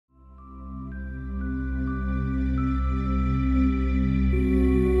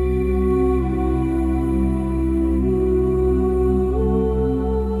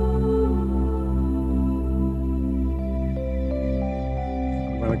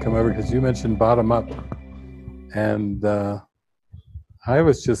come over because you mentioned bottom up, and I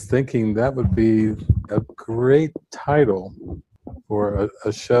was just thinking that would be a great title for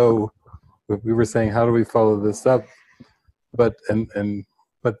a show. We were saying, how do we follow this up? But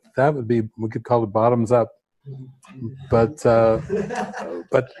that would be, we could call it bottoms up. But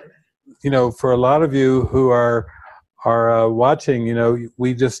you know, for a lot of you who are watching, you know,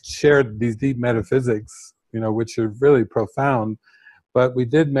 we just shared these deep metaphysics, you know, which are really profound. But we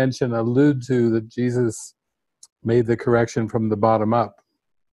did allude to that Jesus made the correction from the bottom up.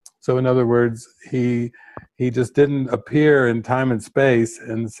 So in other words, he just didn't appear in time and space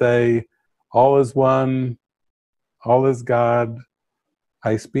and say, all is one, all is God,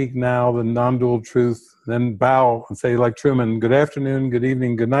 I speak now the non-dual truth, then bow and say like Truman, good afternoon, good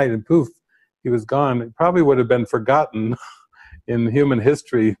evening, good night, and poof, he was gone. It probably would have been forgotten in human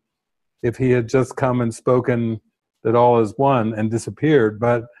history if he had just come and spoken that all is one and disappeared.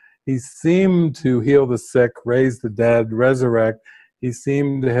 But he seemed to heal the sick, raise the dead, resurrect. He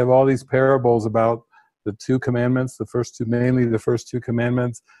seemed to have all these parables about the two commandments, the first two, mainly the first two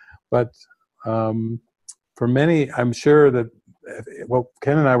commandments. But for many, I'm sure that, well,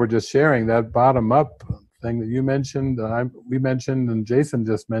 Ken and I were just sharing that bottom up thing that you mentioned, we mentioned, and Jason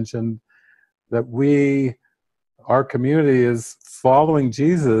just mentioned, that our community is following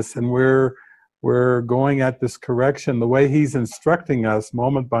Jesus, and we're going at this correction the way he's instructing us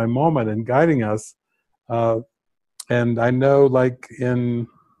moment by moment and guiding us. And I know, like in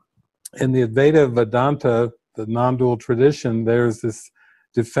the Advaita Vedanta, the non-dual tradition, there's this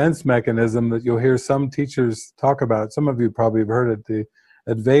defense mechanism that you'll hear some teachers talk about. Some of you probably have heard it, the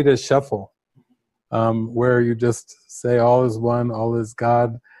Advaita shuffle, where you just say all is one, all is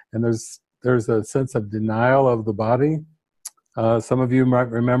God, and there's a sense of denial of the body. Some of you might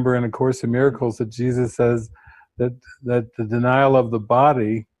remember in A Course in Miracles that Jesus says that the denial of the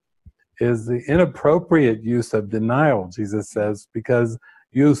body is the inappropriate use of denial, Jesus says, because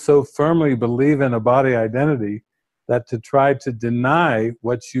you so firmly believe in a body identity that to try to deny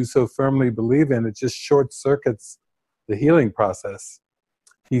what you so firmly believe in, it just short circuits the healing process.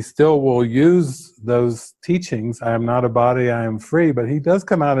 He still will use those teachings, I am not a body, I am free, but he does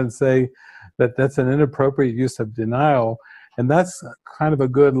come out and say that that's an inappropriate use of denial, and that's kind of a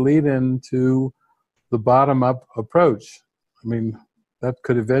good lead-in to the bottom-up approach. I mean, that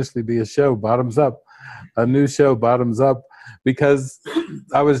could eventually be a show, Bottoms Up, a new show, Bottoms Up, because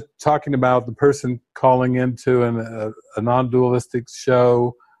I was talking about the person calling into a non-dualistic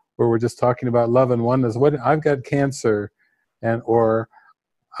show where we're just talking about love and oneness. What, I've got cancer, or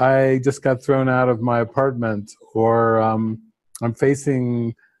I just got thrown out of my apartment, or I'm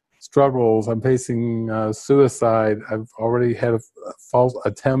facing struggles, I'm facing suicide, I've already had a false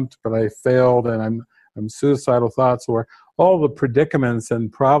attempt, but I failed, and I'm suicidal thoughts, or all the predicaments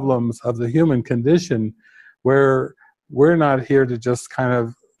and problems of the human condition, where we're not here to just kind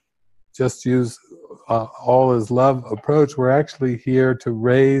of just use all is love approach. We're actually here to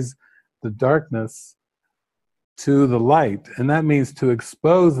raise the darkness to the light, and that means to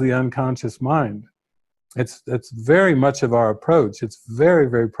expose the unconscious mind. It's very much of our approach. It's very,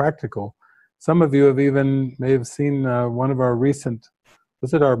 very practical. Some of you may have seen one of our recent,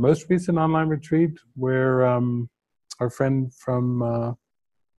 was it our most recent online retreat, where our friend from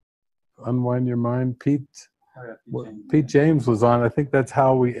Unwind Your Mind, Pete James was on. I think that's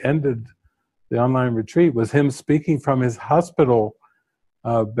how we ended the online retreat, was him speaking from his hospital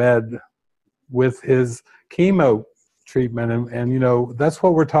bed with his chemo treatment. And you know, that's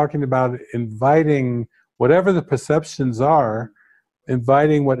what we're talking about, inviting whatever the perceptions are,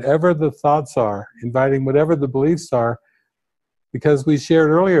 inviting whatever the thoughts are, inviting whatever the beliefs are, because we shared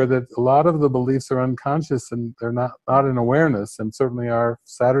earlier that a lot of the beliefs are unconscious and they're not in awareness. And certainly our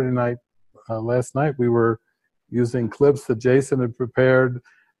Saturday night, last night, we were using clips that Jason had prepared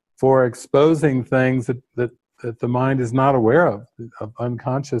for exposing things that the mind is not aware of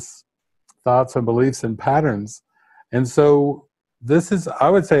unconscious thoughts and beliefs and patterns. And so this is, I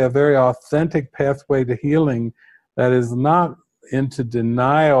would say, a very authentic pathway to healing that is not into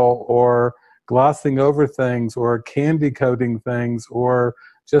denial or glossing over things or candy coating things or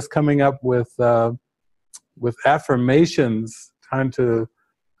just coming up with affirmations, trying to,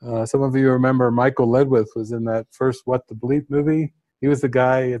 some of you remember Michael Ledwith was in that first What the Bleep movie. He was the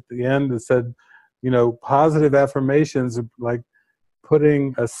guy at the end that said, you know, positive affirmations are like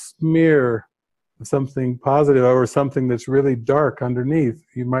putting a smear of something positive over something that's really dark underneath.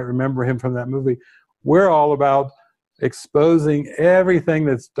 You might remember him from that movie. We're all about exposing everything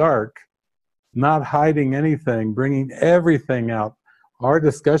that's dark, not hiding anything, bringing everything out. Our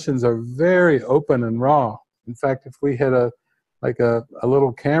discussions are very open and raw. In fact, if we had a like a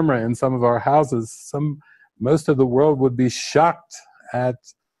little camera in some of our houses, most of the world would be shocked at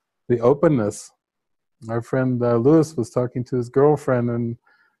the openness. Our friend Lewis was talking to his girlfriend and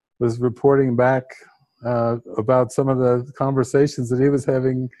was reporting back about some of the conversations that he was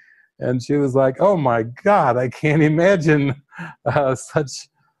having, and she was like, "Oh my God, I can't imagine such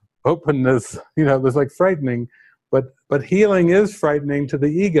openness." You know, it was like frightening. But healing is frightening to the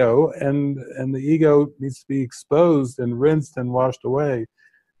ego, and the ego needs to be exposed and rinsed and washed away.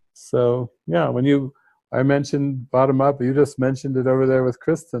 So yeah, I mentioned bottom up, you just mentioned it over there with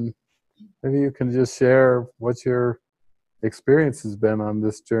Kristen. Maybe you can just share what your experience has been on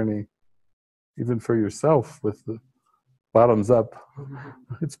this journey, even for yourself with the bottoms up.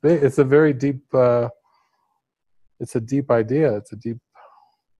 It's big. It's a very deep. It's a deep idea. It's a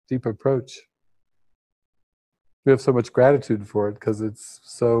deep approach. We have so much gratitude for it because it's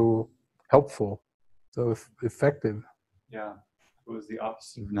so helpful, so effective. Yeah, it was the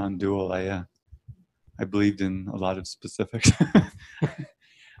opposite of non-dual. I believed in a lot of specifics.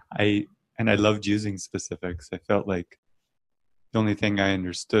 I loved using specifics. I felt like the only thing I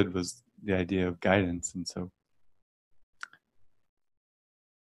understood was the idea of guidance, and so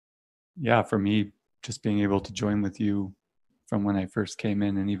yeah, for me, just being able to join with you from when I first came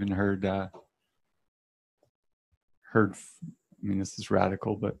in, and even heard. I mean, this is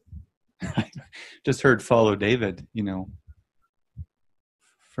radical, but I just heard follow David. You know,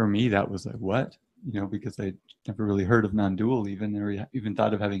 for me, that was like, what? You know, because I never really heard of non-dual even, or even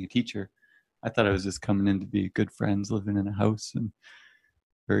thought of having a teacher. I thought I was just coming in to be good friends, living in a house, and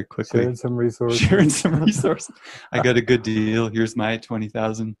very quickly sharing some resources. I got a good deal. Here's my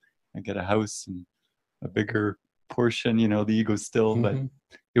 20,000. I get a house and a bigger portion. You know, the ego still, but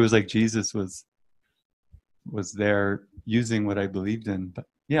it was like Jesus was there using what I believed in. But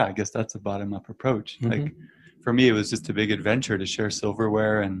yeah, I guess that's a bottom-up approach. Like for me, it was just a big adventure to share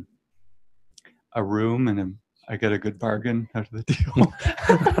silverware and a room, and I got a good bargain out of the deal.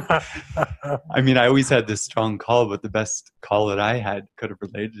 I mean, I always had this strong call, but the best call that I could have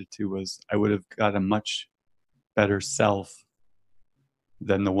related to was I would have got a much better self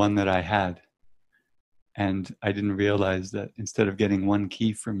than the one that I had. And I didn't realize that instead of getting one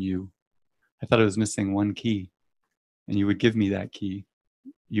key from you, I thought I was missing one key, and you would give me that key.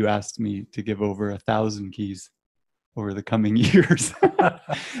 You asked me to give over 1,000 keys over the coming years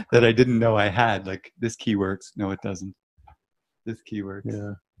that I didn't know I had. Like, this key works. No, it doesn't. This key works.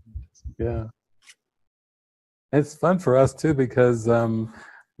 Yeah. It's fun for us too, because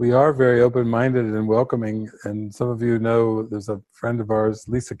we are very open-minded and welcoming. And some of you know, there's a friend of ours,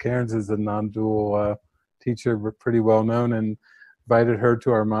 Lisa Cairns, is a non-dual teacher, pretty well known, and invited her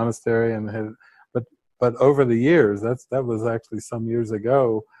to our monastery, and but over the years, that was actually some years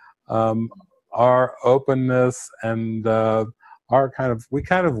ago, our openness and we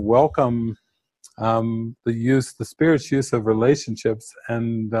kind of welcome the spirit's use of relationships.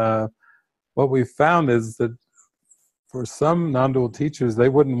 And what we found is that for some non-dual teachers, they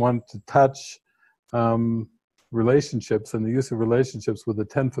wouldn't want to touch relationships and the use of relationships with a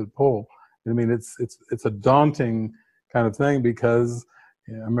 10-foot pole. I mean, it's a daunting kind of thing, because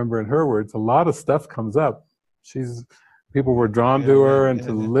I remember in her words, a lot of stuff comes up. People were drawn to her and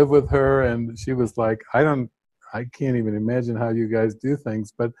to live with her, and she was like, I can't even imagine how you guys do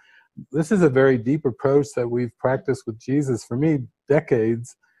things. But this is a very deep approach that we've practiced with Jesus, for me,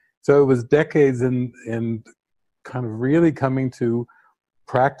 decades. So it was decades in kind of really coming to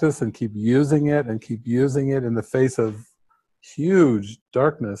practice and keep using it in the face of huge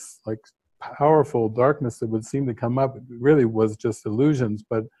darkness, like powerful darkness that would seem to come up. It really was just illusions,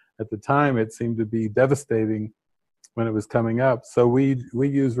 but at the time it seemed to be devastating when it was coming up. So we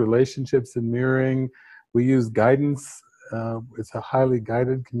use relationships and mirroring. We use guidance. It's a highly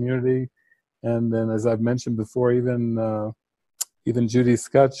guided community. And then, as I've mentioned before, even Judy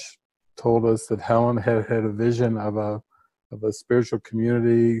Scutch told us that Helen had a vision of a spiritual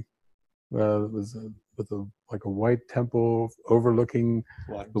community. It was like a white temple overlooking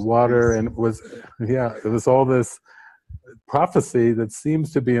the water, and it was all this prophecy that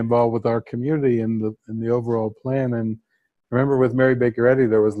seems to be involved with our community in the overall plan. And I remember with Mary Baker Eddy,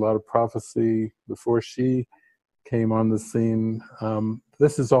 there was a lot of prophecy before she came on the scene.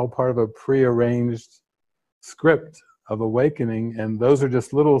 This is all part of a prearranged script of awakening, and those are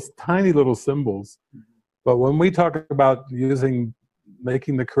just tiny little symbols. But when we talk about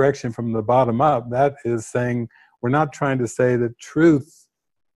making the correction from the bottom up, that is saying we're not trying to say that truth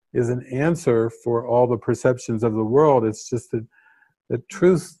is an answer for all the perceptions of the world. It's just that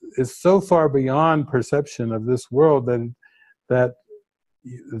truth is so far beyond perception of this world that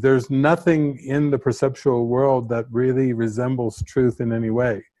there's nothing in the perceptual world that really resembles truth in any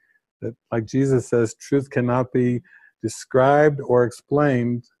way. That, like Jesus says, truth cannot be described or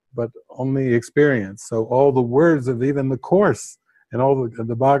explained, but only experienced. So all the words of even the Course and all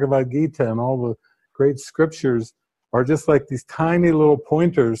the Bhagavad Gita and all the great scriptures are just like these tiny little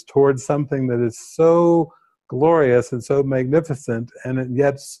pointers towards something that is so glorious and so magnificent, and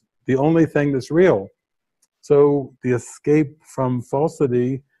yet the only thing that's real. So the escape from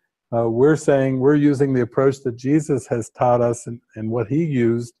falsity, we're saying we're using the approach that Jesus has taught us, and what he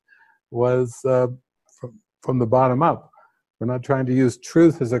used was from the bottom up. We're not trying to use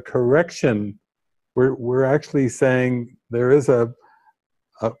truth as a correction. We're actually saying there is a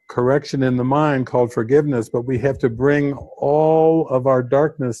correction in the mind called forgiveness, but we have to bring all of our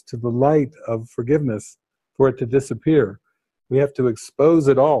darkness to the light of forgiveness for it to disappear. We have to expose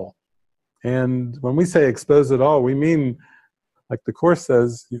it all. And when we say expose it all, we mean, like the Course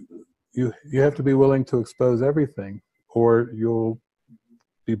says, you have to be willing to expose everything, or you'll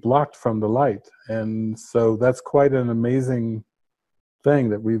be blocked from the light. And so that's quite an amazing thing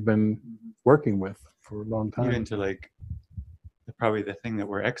that we've been working with for a long time. Even to like, probably the thing that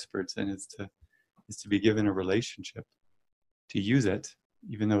we're experts in is to be given a relationship, to use it,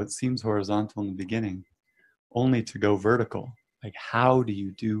 even though it seems horizontal in the beginning, only to go vertical. Like, how do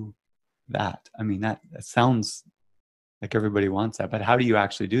you do that? I mean, that sounds like everybody wants that, but how do you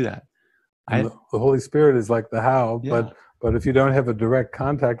actually do that? The Holy Spirit is like the how, yeah. but if you don't have a direct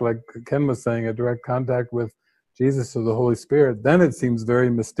contact, like Ken was saying, a direct contact with Jesus or the Holy Spirit, then it seems very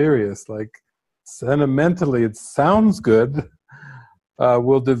mysterious. Like, sentimentally, it sounds good.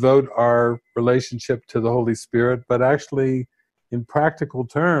 We'll devote our relationship to the Holy Spirit, but actually, in practical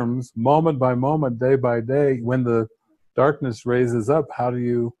terms, moment by moment, day by day, when the darkness raises up, how do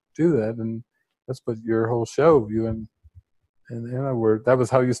you do that? And that's what your whole show, you and Anna were, that was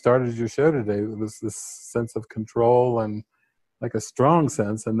how you started your show today. It was this sense of control and like a strong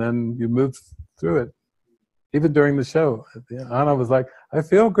sense, and then you moved through it. Even during the show, Anna was like, I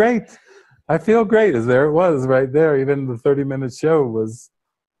feel great. I feel great. As there it was right there. Even the 30-minute show was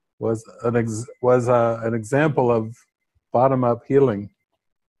an example of bottom-up healing.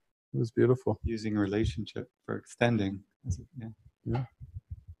 It was beautiful. Using relationship for extending. Yeah.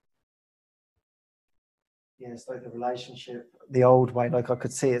 Yeah, it's like the relationship, the old way, like I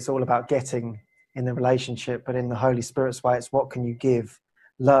could see it's all about getting in the relationship, but in the Holy Spirit's way, it's what can you give,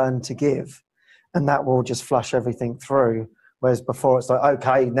 learn to give, and that will just flush everything through. Whereas before it's like,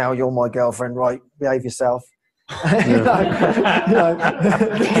 okay, now you're my girlfriend, right, behave yourself. And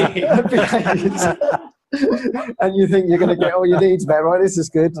you think you're going to get all your needs met, right? This is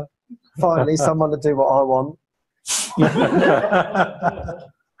good. Finally, someone to do what I want.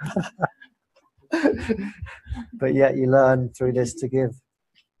 But yet you learn through this to give.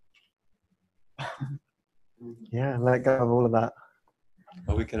 Yeah, let go of all of that.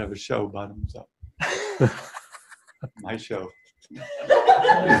 Well, we could have a show, bottoms up. My show.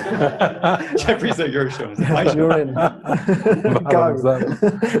 Jeffrey's at your show. My show. You're in. Go.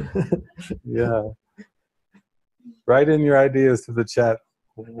 Yeah. Write in your ideas to the chat.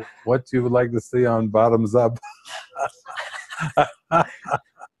 What you would like to see on Bottoms Up.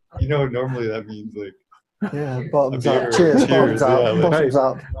 You know, normally that means like. Yeah, bottoms up. Cheers. Bottoms up. Yeah, like, bottoms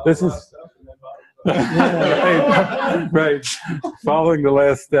up. This is. Right. Following the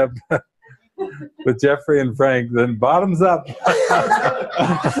last step with Jeffrey and Frank, then bottoms up.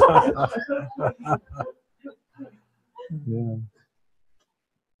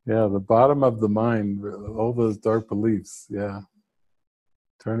 Yeah, the bottom of the mind, all those dark beliefs,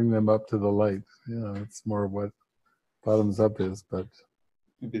 turning them up to the light. Yeah, that's more what bottoms up is, but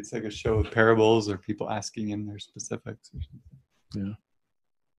maybe it's like a show of parables or people asking in their specifics or something. Yeah.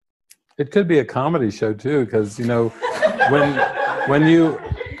 It could be a comedy show too, because when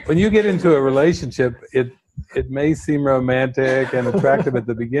you get into a relationship, it may seem romantic and attractive at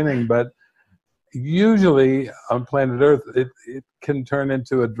the beginning, but usually on planet Earth, it can turn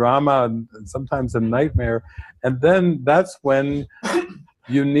into a drama and sometimes a nightmare, and then that's when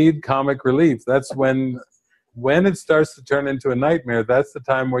you need comic relief. That's when it starts to turn into a nightmare. That's the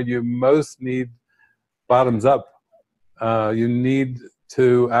time where you most need bottoms up. You need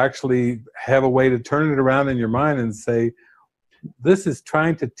to actually have a way to turn it around in your mind and say, this is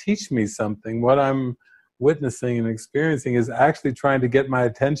trying to teach me something. What I'm witnessing and experiencing is actually trying to get my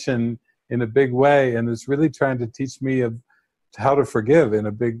attention in a big way, and it's really trying to teach me of how to forgive in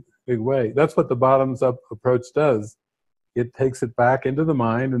a big way. That's what the bottoms up approach does. It takes it back into the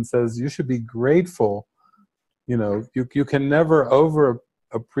mind and says, you should be grateful. You can never over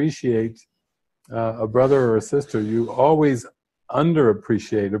appreciate a brother or a sister. You always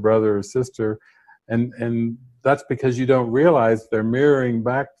underappreciate a brother or sister, and that's because you don't realize they're mirroring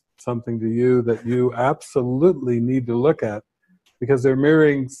back something to you that you absolutely need to look at, because they're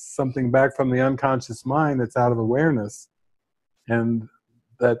mirroring something back from the unconscious mind that's out of awareness, and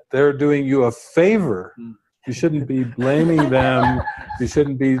that they're doing you a favor. You shouldn't be blaming them. You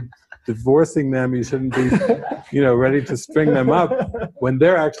shouldn't be divorcing them. You shouldn't be, ready to string them up when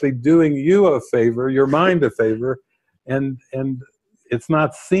they're actually doing you a favor, your mind a favor, and it's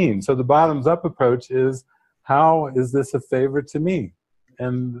not seen. So the bottoms-up approach is, how is this a favor to me?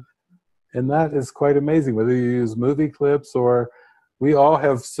 And that is quite amazing, whether you use movie clips or we all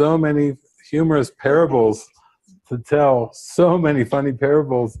have so many humorous parables to tell, so many funny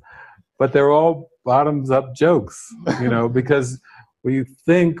parables, but they're all bottoms-up jokes, because we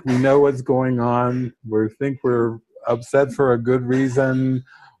think we know what's going on. We think we're upset for a good reason,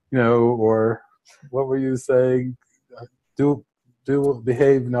 or what were you saying? Behave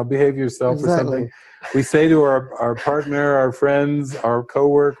yourself. Exactly. Or something. We say to our partner, our friends, our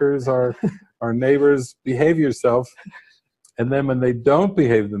coworkers, our neighbors, behave yourself. And then when they don't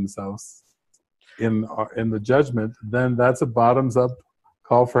behave themselves in the judgment, then that's a bottoms-up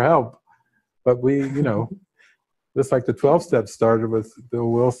call for help. But we, just like the 12 steps started with Bill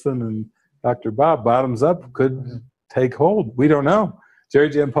Wilson and Dr. Bob, bottoms up could take hold. We don't know. Jerry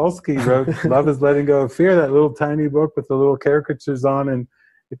Jampolsky wrote Love is Letting Go of Fear, that little tiny book with the little caricatures on, and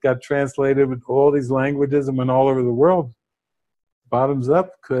it got translated with all these languages and went all over the world. Bottoms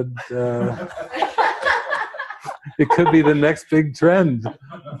up could, it could be the next big trend.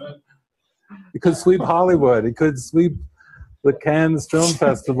 It could sweep Hollywood. It could sweep the Cannes Film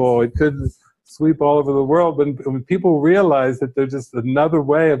Festival. It could sweep all over the world. When people realize that there's just another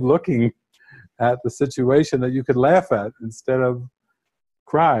way of looking at the situation that you could laugh at instead of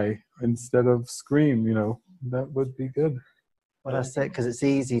cry, instead of scream, that would be good. Well, that's it, because it's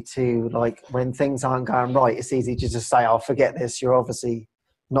easy to, when things aren't going right, it's easy to just say, forget this. You're obviously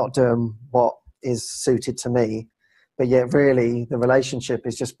not doing what is suited to me. But yet really the relationship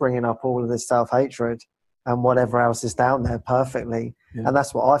is just bringing up all of this self-hatred and whatever else is down there perfectly. Yeah. And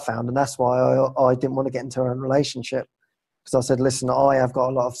that's what I found. And that's why I didn't want to get into a relationship, because I said, listen, I have got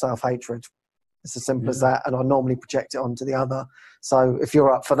a lot of self-hatred. It's as simple as that. And I normally project it onto the other. So if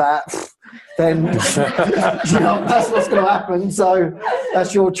you're up for that, then that's what's going to happen. So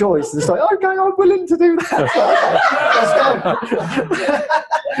that's your choice. It's like, okay, I'm willing to do that. Let's go.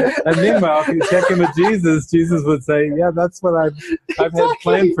 And meanwhile, if you check in with Jesus, Jesus would say, yeah, that's what I've had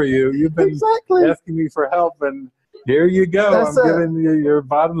planned for you. You've been asking me for help, and here you go. I'm giving you your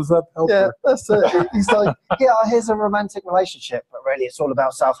bottoms-up helper. Yeah, that's it. He's like, here's a romantic relationship, but really it's all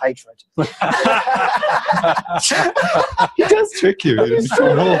about self-hatred. He does trick you.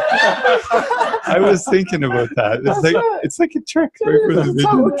 I was thinking about that. It's like a trick. It's a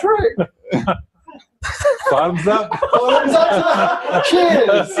total trick. Bottoms up. Bottoms up.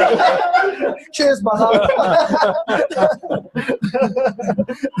 Cheers. Cheers, my love.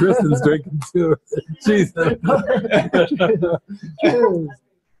 Kristen's drinking too. Jesus. Cheers.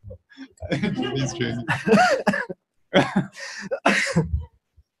 He's drinking.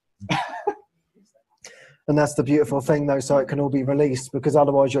 And that's the beautiful thing, though, so it can all be released, because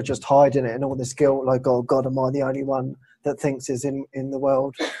otherwise you're just hiding it and all this guilt, like, oh, God, am I the only one that thinks is in the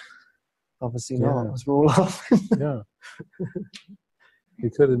world? Obviously not, because we're all laughing. Yeah.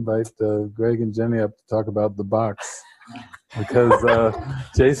 You could invite Greg and Jenny up to talk about the box, because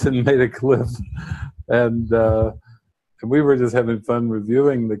Jason made a clip, and we were just having fun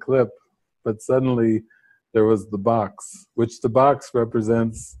reviewing the clip, but suddenly there was the box, which the box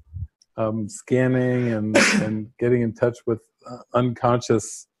represents scanning and getting in touch with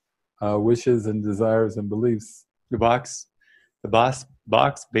unconscious wishes and desires and beliefs. The box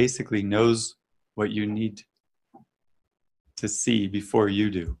basically knows what you need to see before you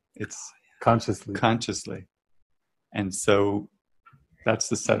do. It's consciously. And so that's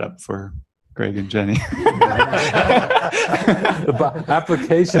the setup for Greg and Jenny. The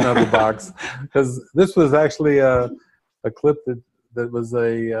application of the box, because this was actually a clip that was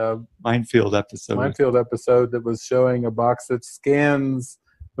a minefield episode that was showing a box that scans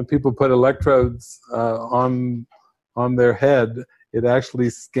when people put electrodes on their head. It actually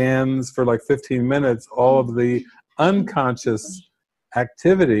scans for like 15 minutes all of the unconscious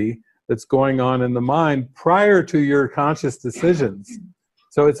activity that's going on in the mind prior to your conscious decisions.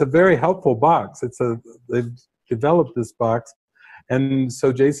 So it's a very helpful box. They've developed this box. And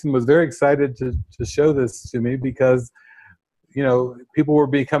so Jason was very excited to show this to me, because people were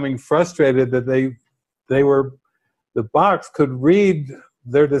becoming frustrated that the box could read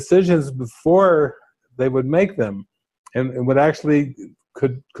their decisions before they would make them. and would actually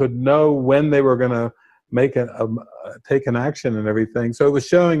could know when they were going to make take an action and everything. So it was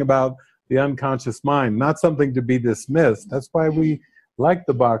showing about the unconscious mind, not something to be dismissed. That's why we like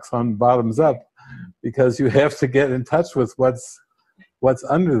the box on Bottoms Up, because you have to get in touch with what's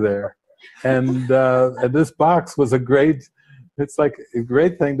under there. And this box was it's like a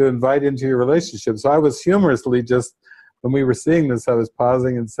great thing to invite into your relationship. So I was humorously just, when we were seeing this, I was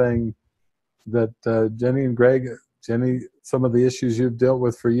pausing and saying that Jenny and Greg, some of the issues you've dealt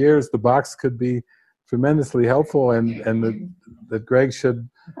with for years, the box could be tremendously helpful, and that Greg should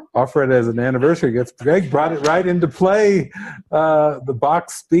offer it as an anniversary gift. Greg brought it right into play. The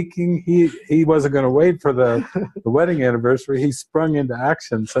box speaking, he wasn't going to wait for the wedding anniversary. He sprung into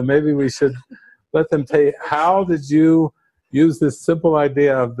action. So maybe we should let them tell you, how did you use this simple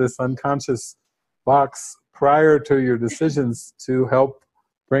idea of this unconscious box prior to your decisions to help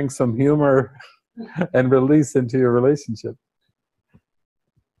bring some humor and release into your relationship?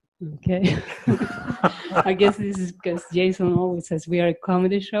 Okay. I guess this is because Jason always says we are a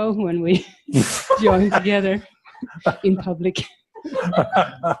comedy show when we join together in public.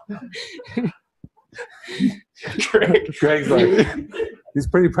 Greg's like, he's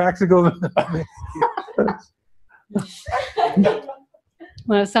pretty practical.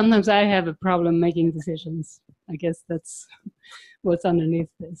 Well, sometimes I have a problem making decisions. I guess that's what's underneath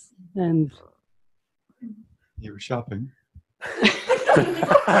this. And you were shopping.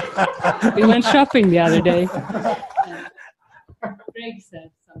 We went shopping the other day. Greg said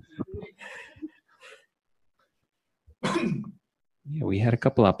something. Yeah, we had a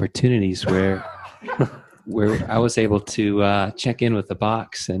couple opportunities where I was able to check in with the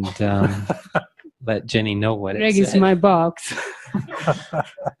box and let Jenny know what Greg it said. is my box.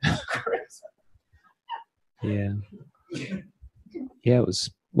 Yeah. Yeah, it was,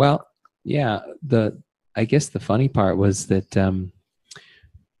 well, yeah, I guess the funny part was that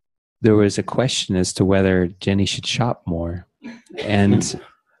there was a question as to whether Jenny should shop more. And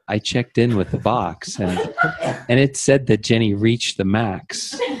I checked in with the box, and it said that Jenny reached the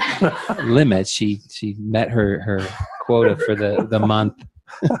max limit. She met her quota for the month.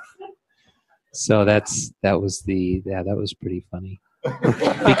 So that was pretty funny.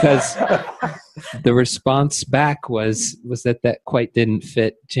 Because the response back was that quite didn't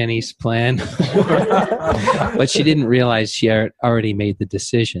fit Jenny's plan. But she didn't realize she already made the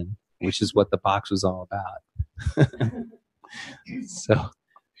decision, which is what the box was all about. So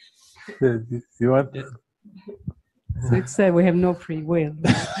you want? So it said we have no free will.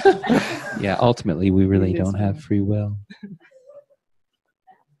 Yeah, ultimately we really don't have free will.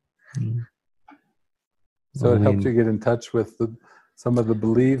 So it helped you get in touch with some of the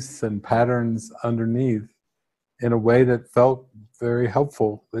beliefs and patterns underneath in a way that felt very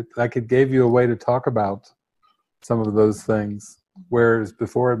helpful. Like it gave you a way to talk about some of those things, whereas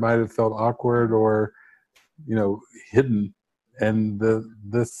before it might have felt awkward or, hidden. And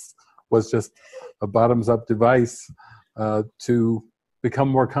this was just a bottoms-up device to become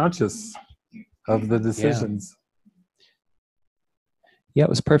more conscious of the decisions. Yeah, it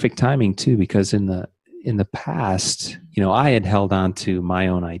was perfect timing too, because in the past, I had held on to my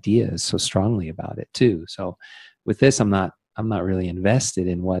own ideas so strongly about it too. So with this, I'm not really invested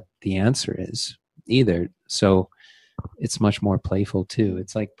in what the answer is either. So it's much more playful too.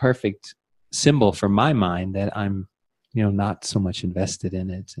 It's like perfect symbol for my mind that I'm, not so much invested in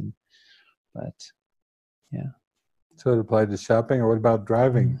it. But yeah. So it applied to shopping, or what about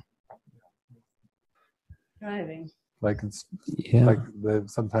driving? Driving. Like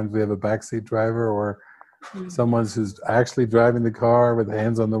sometimes we have a backseat driver, or someone who's actually driving the car with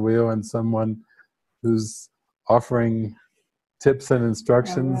hands on the wheel, and someone who's offering tips and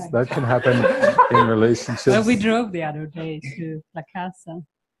instructions. Right. That can happen in relationships. Well, we drove the other day to La Casa,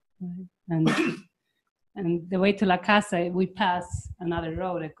 right? And the way to La Casa, we pass another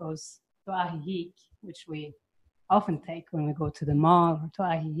road that goes to Ajijic, which we often take when we go to the mall or to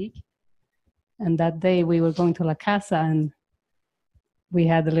Ajijic. And that day we were going to La Casa, and we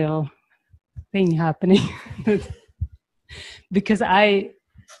had a little thing happening because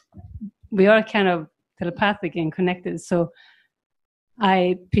we are kind of telepathic and connected. So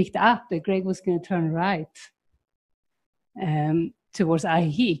I picked up that Greg was going to turn right towards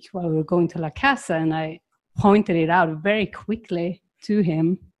Ajijic while we were going to La Casa, and I pointed it out very quickly to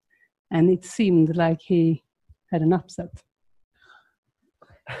him, and it seemed like he had an upset.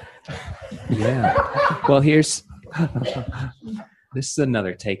 Yeah. Well, this is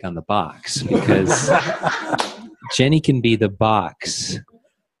another take on the box, because Jenny can be the box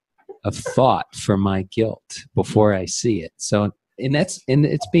of thought for my guilt before I see it. So, and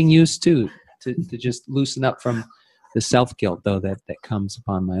it's being used too to just loosen up from the self-guilt, though, that comes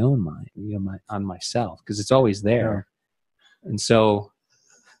upon my own mind, on myself, because it's always there. And so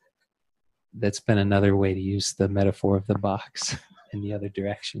that's been another way to use the metaphor of the box in the other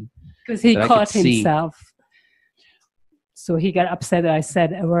direction. Because he caught himself. So he got upset that I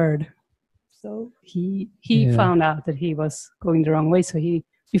said a word. So he found out that he was going the wrong way. So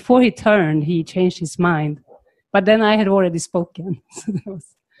before he turned, he changed his mind. But then I had already spoken. So that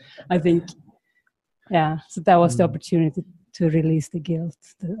was, I think, so that was the opportunity to release the guilt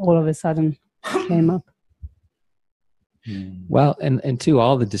that all of a sudden came up. Well, and too,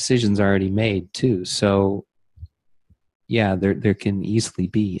 all the decisions are already made too. So there can easily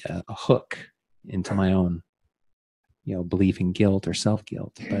be a hook into my own, belief in guilt or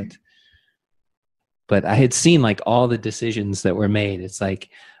self-guilt. But I had seen like all the decisions that were made. It's like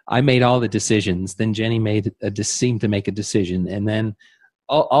I made all the decisions, then Jenny seemed to make a decision, and then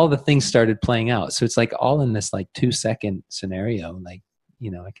all the things started playing out. So it's like all in this like 2-second scenario. Like,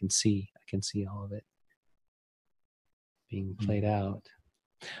 I can see all of it being played out.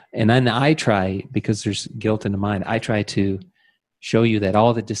 And then I try, because there's guilt in the mind, I try to show you that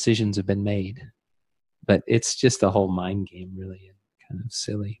all the decisions have been made. But it's just a whole mind game, really, and kind of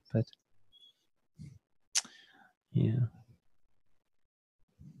silly. But yeah.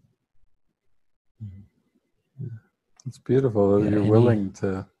 It's beautiful that you're willing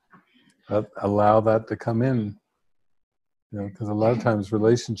to allow that to come in. Because a lot of times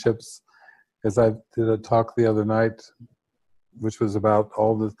relationships, as I did a talk the other night, which was about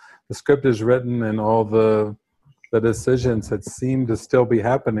all the script is written and all the decisions that seem to still be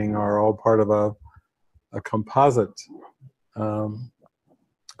happening are all part of a composite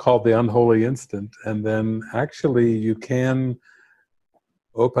called the unholy instant. And then actually you can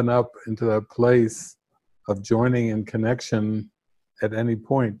open up into that place of joining in connection at any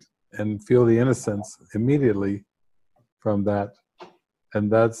point and feel the innocence immediately from that.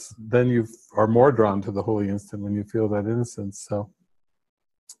 And then you are more drawn to the holy instant when you feel that innocence.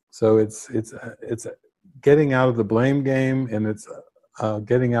 So it's getting out of the blame game, and it's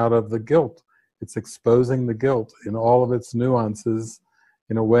getting out of the guilt. It's exposing the guilt in all of its nuances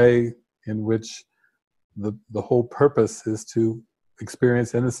in a way in which the whole purpose is to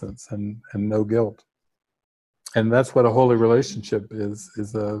experience innocence and no guilt. And that's what a holy relationship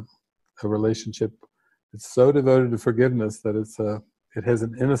is a relationship that's so devoted to forgiveness that it has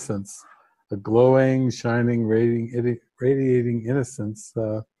an innocence, a glowing, shining, radiating innocence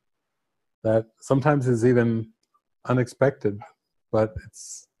that sometimes is even unexpected, but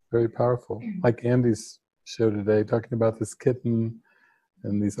it's very powerful. Like Andy's show today, talking about this kitten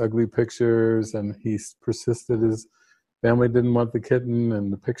and these ugly pictures, and he persisted. His family didn't want the kitten,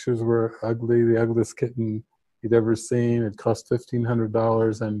 and the pictures were ugly, the ugliest kitten he'd ever seen. It cost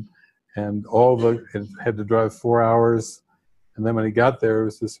 $1,500, and it had to drive 4 hours. And then when he got there, it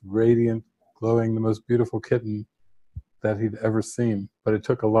was this radiant, glowing, the most beautiful kitten that he'd ever seen. But it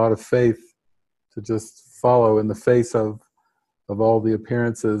took a lot of faith to just follow in the face of all the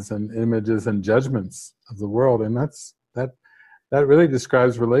appearances and images and judgments of the world. And that really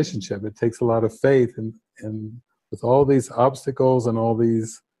describes relationship. It takes a lot of faith, and with all these obstacles and all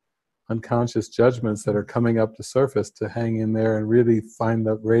these unconscious judgments that are coming up to surface, to hang in there and really find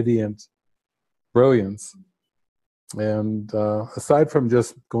that radiant brilliance. And aside from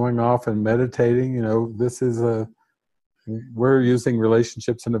just going off and meditating, we're using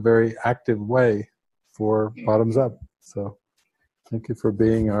relationships in a very active way for bottoms up. So thank you for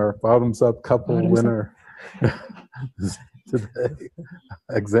being our bottoms up couple winner today.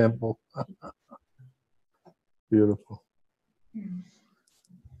 Example. Beautiful.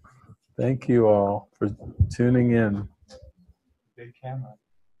 Thank you all for tuning in. Big camera.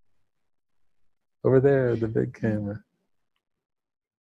 Over there, the big camera.